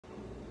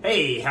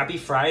Hey, happy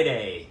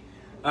Friday.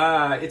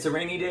 It's a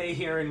rainy day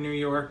here in New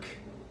York.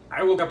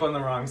 I woke up on the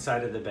wrong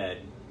side of the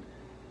bed.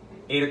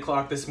 8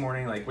 o'clock this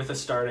morning, like with a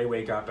start, I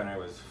wake up and I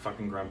was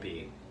fucking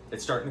grumpy.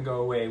 It's starting to go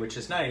away, which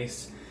is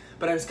nice,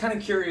 but I was kind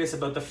of curious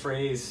about the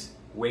phrase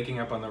waking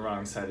up on the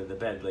wrong side of the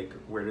bed. Like,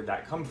 where did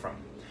that come from?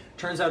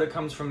 Turns out it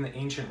comes from the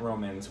ancient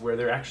Romans, where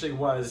there actually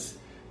was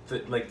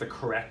the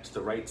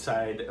right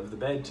side of the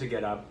bed to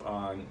get up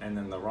on, and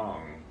then the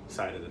wrong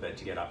side of the bed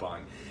to get up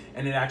on.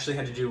 And it actually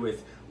had to do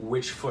with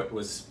which foot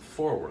was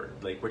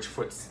forward, like which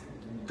foot's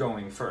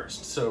going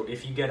first. So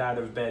if you get out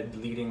of bed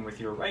leading with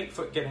your right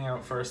foot getting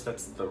out first,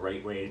 that's the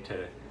right way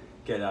to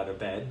get out of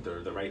bed,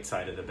 or the right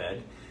side of the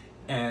bed.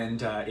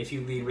 And if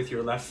you lead with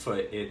your left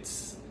foot,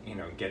 it's,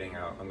 getting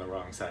out on the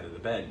wrong side of the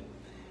bed.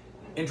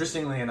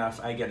 Interestingly enough,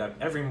 I get up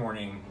every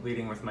morning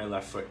leading with my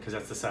left foot because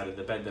that's the side of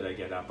the bed that I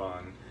get up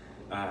on.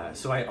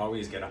 So I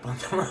always get up on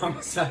the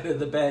wrong side of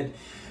the bed,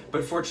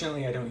 but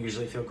fortunately I don't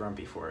usually feel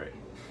grumpy for it.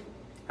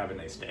 Have a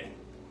nice day.